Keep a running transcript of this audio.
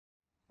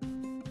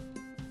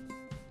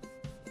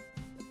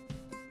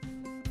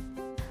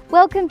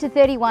Welcome to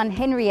 31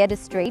 Henrietta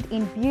Street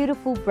in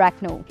beautiful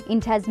Bracknell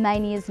in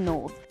Tasmania's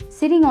north.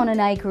 Sitting on an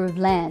acre of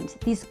land,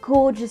 this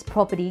gorgeous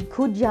property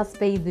could just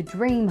be the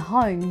dream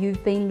home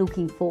you've been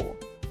looking for.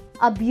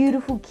 A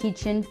beautiful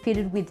kitchen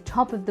fitted with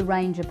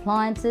top-of-the-range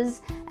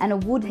appliances and a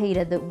wood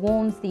heater that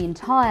warms the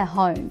entire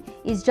home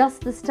is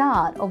just the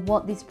start of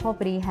what this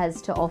property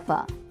has to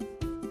offer.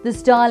 The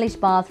stylish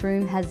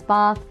bathroom has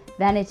bath,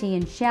 vanity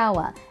and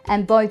shower,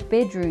 and both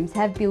bedrooms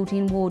have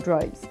built-in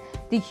wardrobes.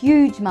 The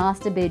huge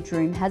master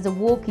bedroom has a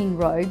walk-in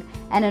robe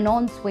and an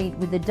ensuite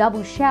with a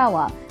double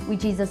shower,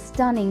 which is a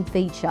stunning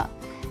feature.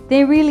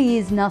 There really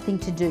is nothing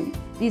to do.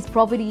 This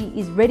property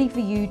is ready for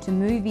you to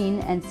move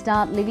in and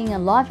start living a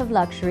life of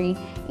luxury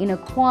in a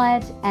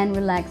quiet and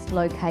relaxed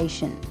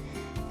location.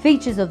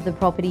 Features of the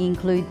property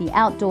include the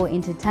outdoor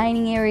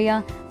entertaining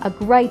area, a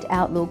great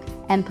outlook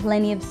and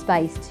plenty of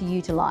space to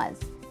utilise.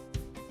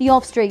 The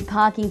off-street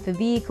parking for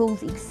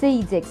vehicles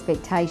exceeds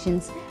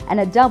expectations and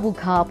a double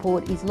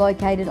carport is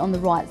located on the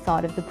right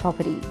side of the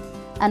property.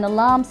 An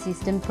alarm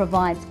system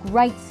provides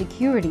great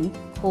security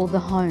for the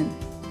home.